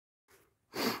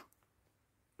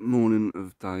Morning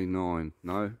of day 9.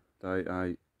 No, day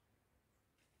 8.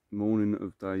 Morning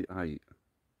of day 8.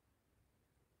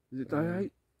 Is it day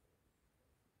 8?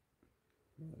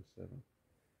 No, 7.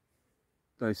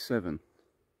 Day 7.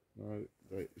 No,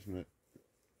 wait, isn't it?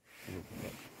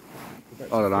 I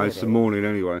don't know, it's the morning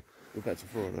anyway. We're back to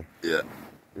Friday. Yeah.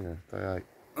 Yeah, day 8.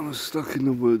 I was stuck in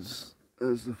the woods.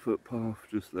 There's the footpath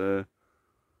just there.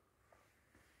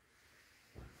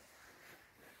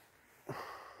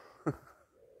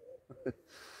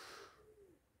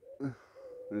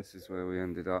 This is where we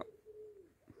ended up.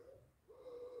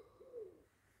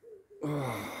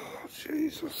 Oh,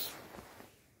 Jesus.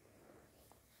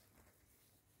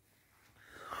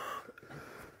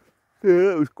 Yeah,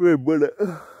 that was grim, wasn't it?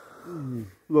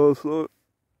 Last night.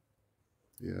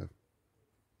 Yeah.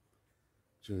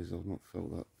 Jeez, I've not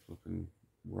felt that flipping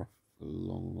rough for a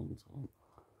long, long time.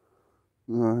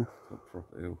 No. Got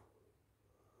proper ill.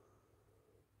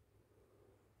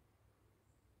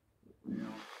 Yeah.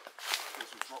 There's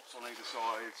some drops on either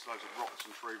side, loads of rocks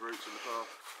and tree roots in the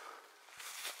path.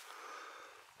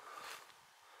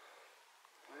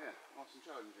 Oh yeah, nice and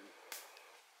challenging.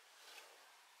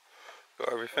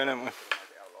 Got everything, haven't we? I couldn't make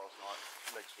it out last night.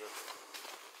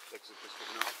 Legs are just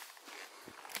giving up.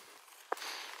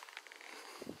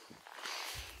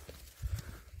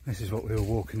 This is what we were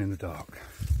walking in the dark.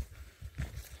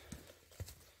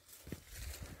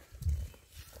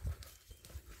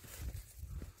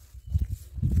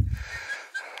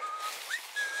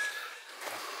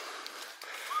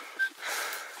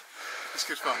 It's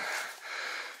good fun.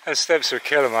 Those steps are a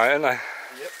killer, mate, aren't they?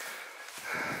 Yep.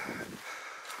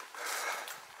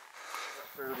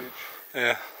 Foliage.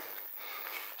 Yeah.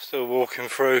 Still walking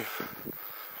through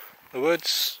the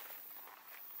woods.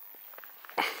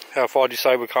 How far do you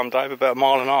say we come, Dave? About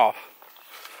 1.5 miles?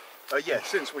 Yeah,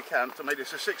 since we camped, I mean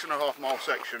it's a 6.5 mile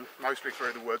section, mostly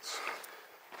through the woods,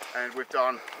 and we've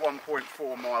done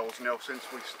 1.4 miles now since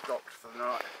we stopped for the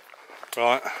night.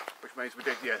 Right. Which means we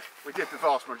did the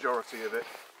vast majority of it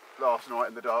last night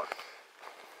in the dark.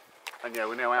 And yeah,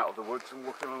 we're now out of the woods and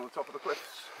walking along the top of the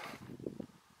cliffs.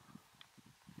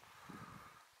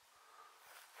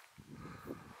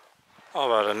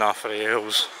 I've had enough of the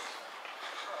hills.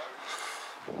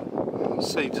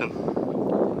 Seaton.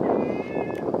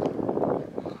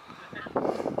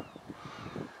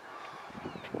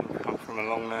 Come from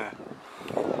along there.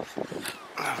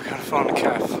 Now we're going to find a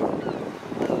cafe.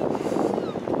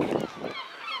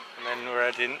 And then we're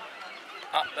heading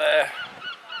up there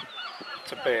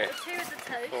to beer.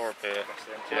 For a beer.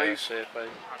 Please.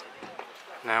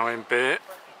 Now in beer.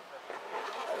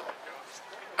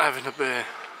 Having a beer.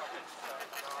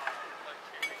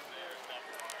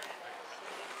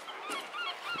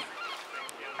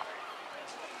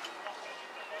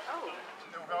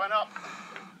 Still going up.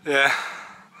 Yeah.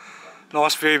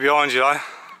 Nice view behind you though.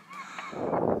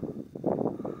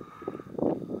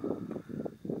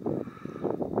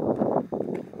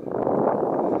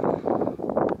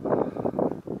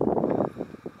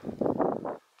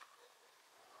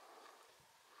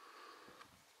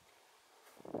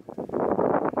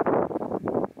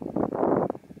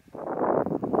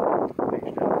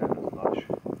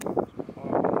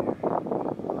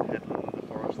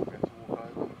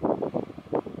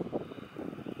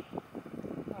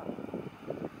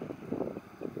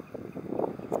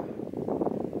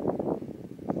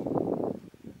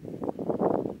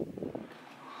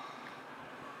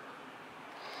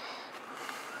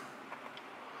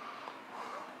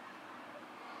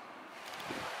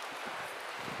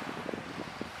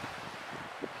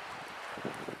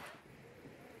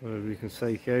 Well, you can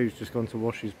see Hugh's just gone to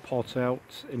wash his pot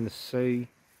out in the sea,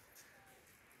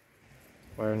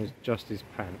 wearing just his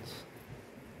pants.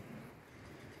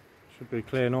 Should be a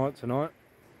clear night tonight.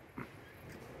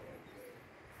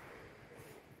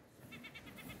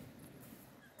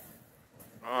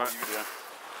 Right,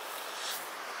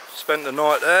 spent the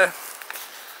night there,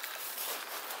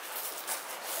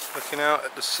 looking out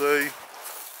at the sea.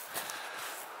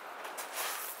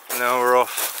 Now we're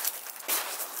off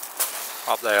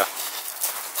up there.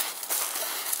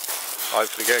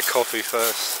 Hopefully get a coffee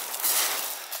first.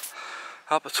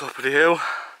 Up the top of the hill.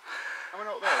 And we're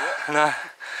not there yet. No,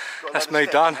 that's me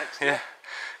done. Yeah,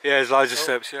 yeah. There's loads of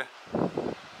steps. Yeah.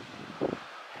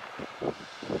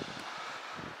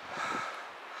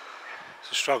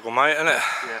 It's a struggle, mate, isn't it?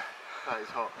 Yeah, that is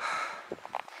hot.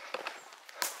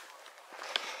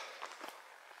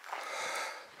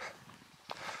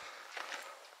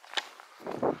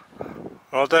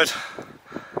 All right, Dad.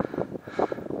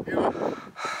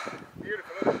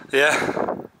 Beautiful. Yeah.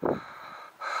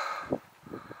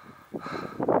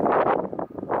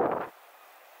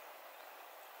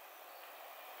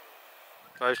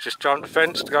 So he's just jumped the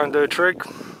fence to go and do a trig.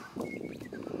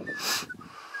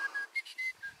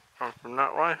 Come from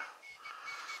that way.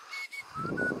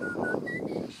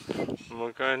 And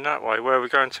we're going that way. Where are we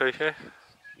going to here?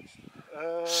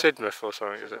 Sidmouth or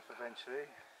something, is it? Eventually.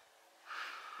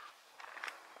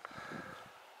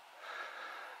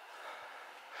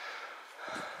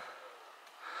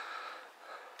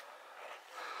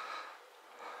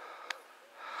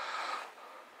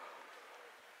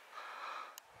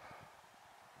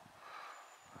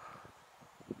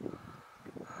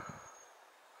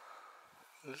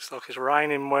 Looks like it's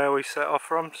raining where we set off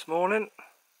from this morning.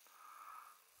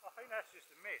 I think that's just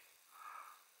a mist.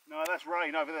 No, that's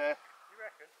rain over there. You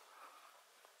reckon?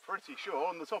 Pretty sure.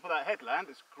 On the top of that headland,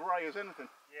 it's grey as anything.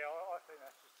 Yeah, I think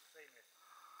that's just a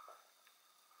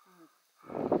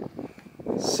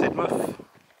sea mist. Sidmouth.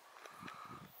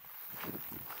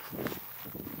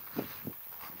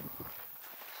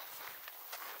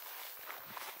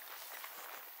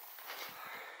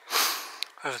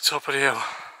 At the top of the hill.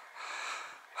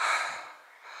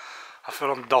 I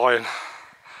feel I'm dying.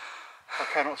 I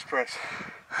cannot stress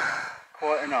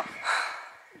quite enough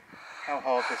how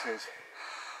hard this is.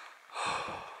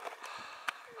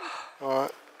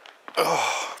 Alright.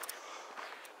 Oh.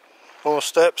 More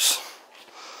steps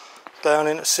down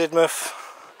into Sidmouth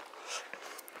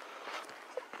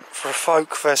for a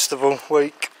folk festival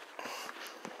week.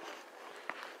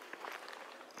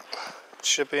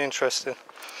 Should be interesting.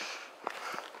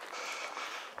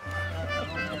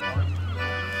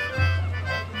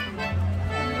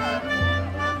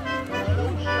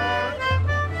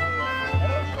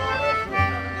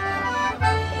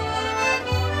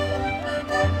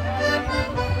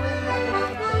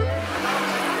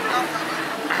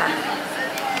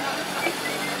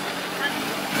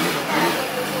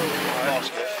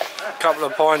 Couple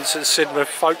of pints at Sidmouth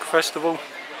Folk Festival,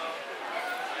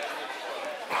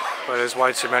 but there's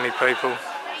way too many people.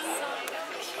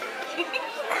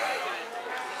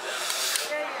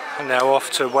 And now off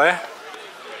to where?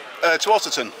 To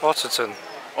Otterton. Otterton.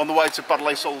 On the way to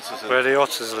Budleigh Salterton. Where the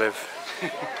otters live.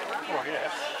 Oh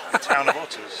yeah, the town of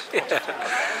otters.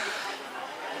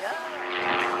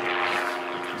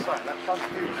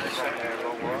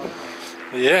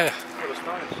 Yeah.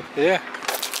 Yeah.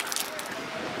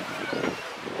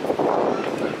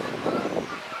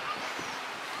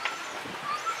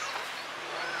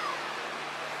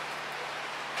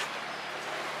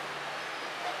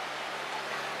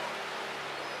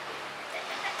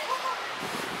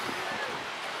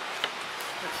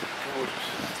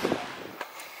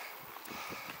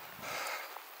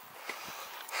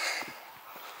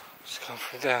 Just come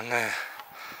through down there.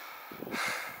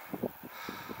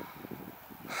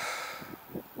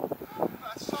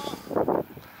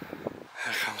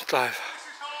 Here comes Dave.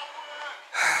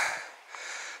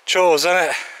 Chores, isn't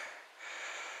it?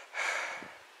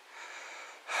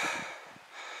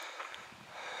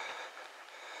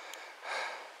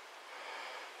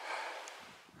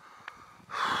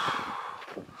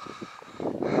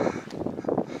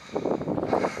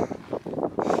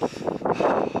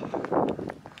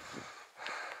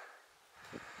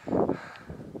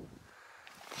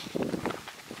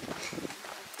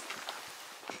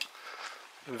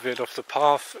 We veered off the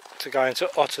path to go into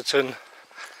Otterton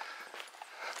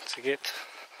to get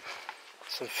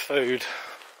some food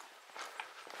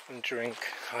and drink,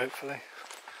 hopefully.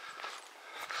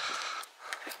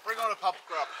 Bring on a pub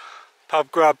grub.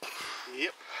 Pub grub.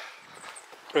 Yep.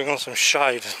 Bring on some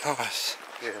shade, nice.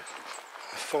 Yeah.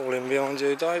 Falling behind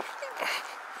you, Dave.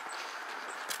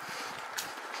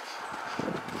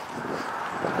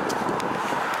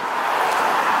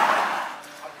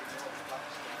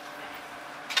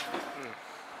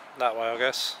 That way, I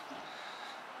guess.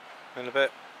 In a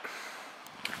bit.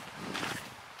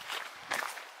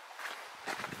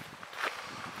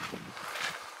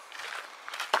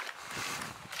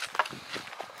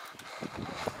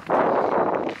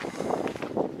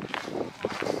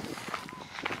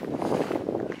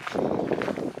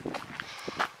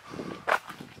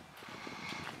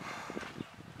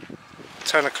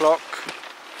 £10.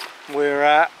 We're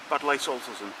at Budleigh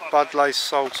Salterton. Budleigh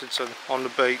Salterton on the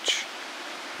beach.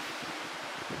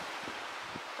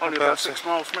 Only about 6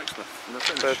 miles from Exmouth and the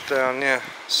finish. Bed down, yeah.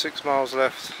 6 miles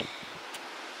left.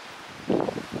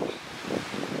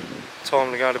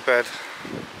 Time to go to bed.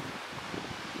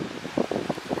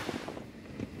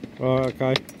 Right,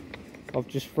 okay. I've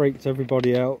just freaked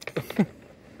everybody out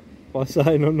by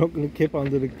saying I'm not going to kip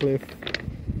under the cliff.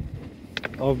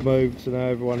 I've moved, so now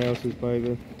everyone else is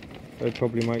moving. So it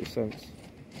probably makes sense.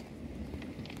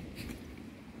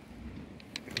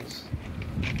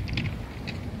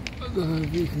 I don't know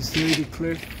if you can see the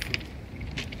cliff.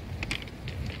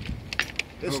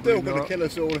 It's Probably still going not. to kill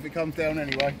us all if it comes down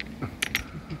anyway.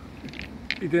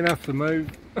 You didn't have to move.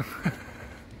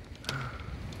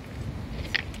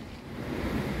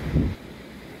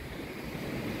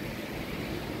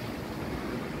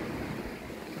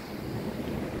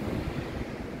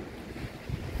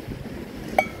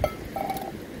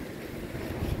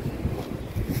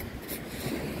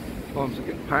 Time to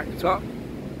get packed up.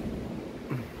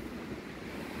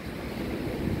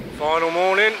 Final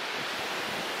morning.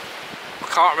 I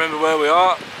can't remember where we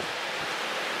are.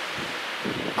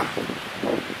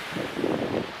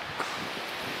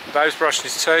 Dave's brushing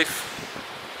his teeth.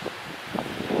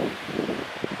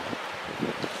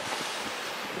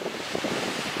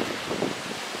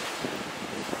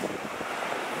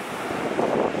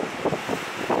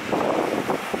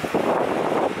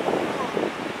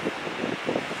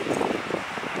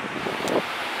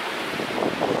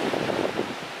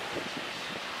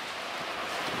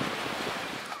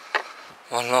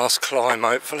 One last climb,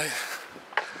 hopefully.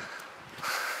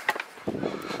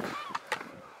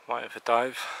 Waiting for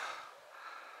Dave.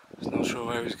 He's not sure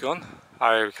where he's gone.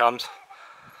 Oh, here he comes.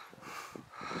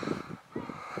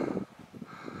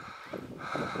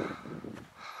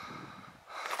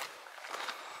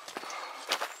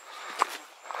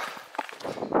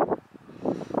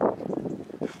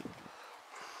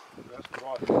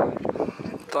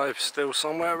 Dave's still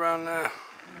somewhere around there.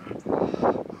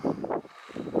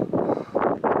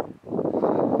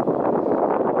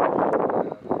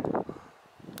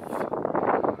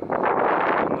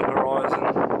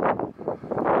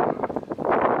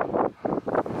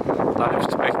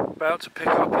 Dave's about to pick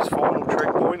up his final trig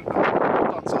point.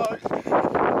 Done so.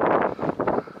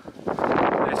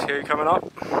 There's Hugh coming up.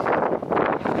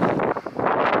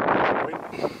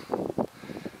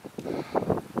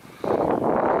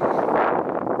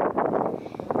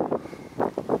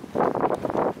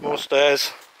 More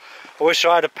stairs. I wish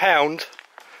I had £1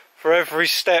 for every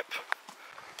step.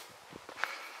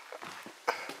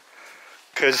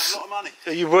 Because a lot of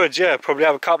money. you would, yeah, probably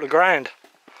have a couple of grand.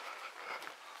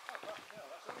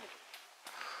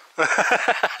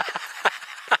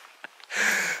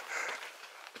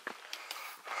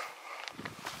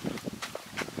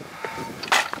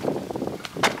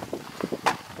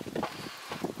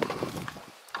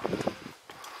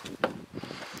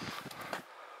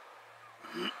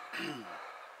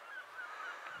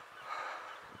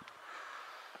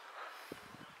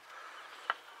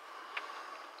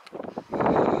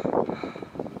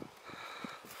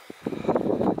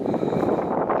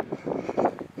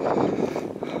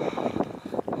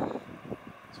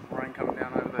 Rain coming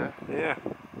down over there. Yeah.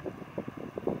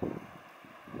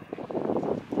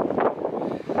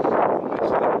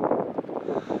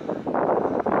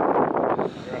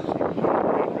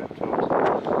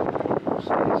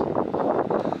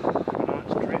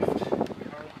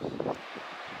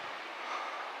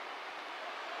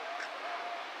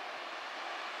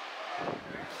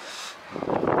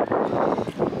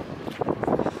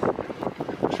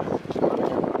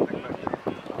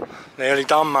 Nearly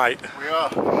done, mate. We are.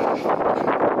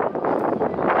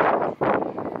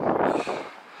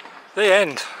 The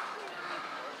end.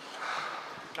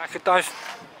 Knackered, Dave?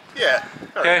 Yeah,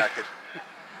 very Yeah. knackered.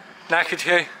 Knackered,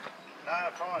 Hugh? No,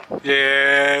 fine.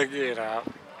 Yeah, get out.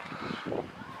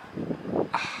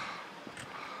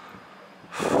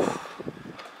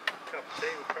 Cup of tea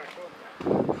will crack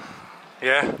on.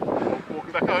 Yeah.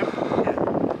 Walking back home.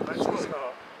 Back to the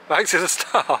start. Back to the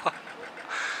start.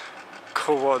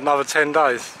 Cool, what, another 10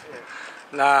 days?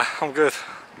 Yeah. Nah, I'm good.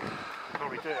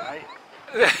 Probably do it,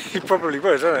 eh? You probably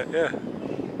would, isn't it? Yeah.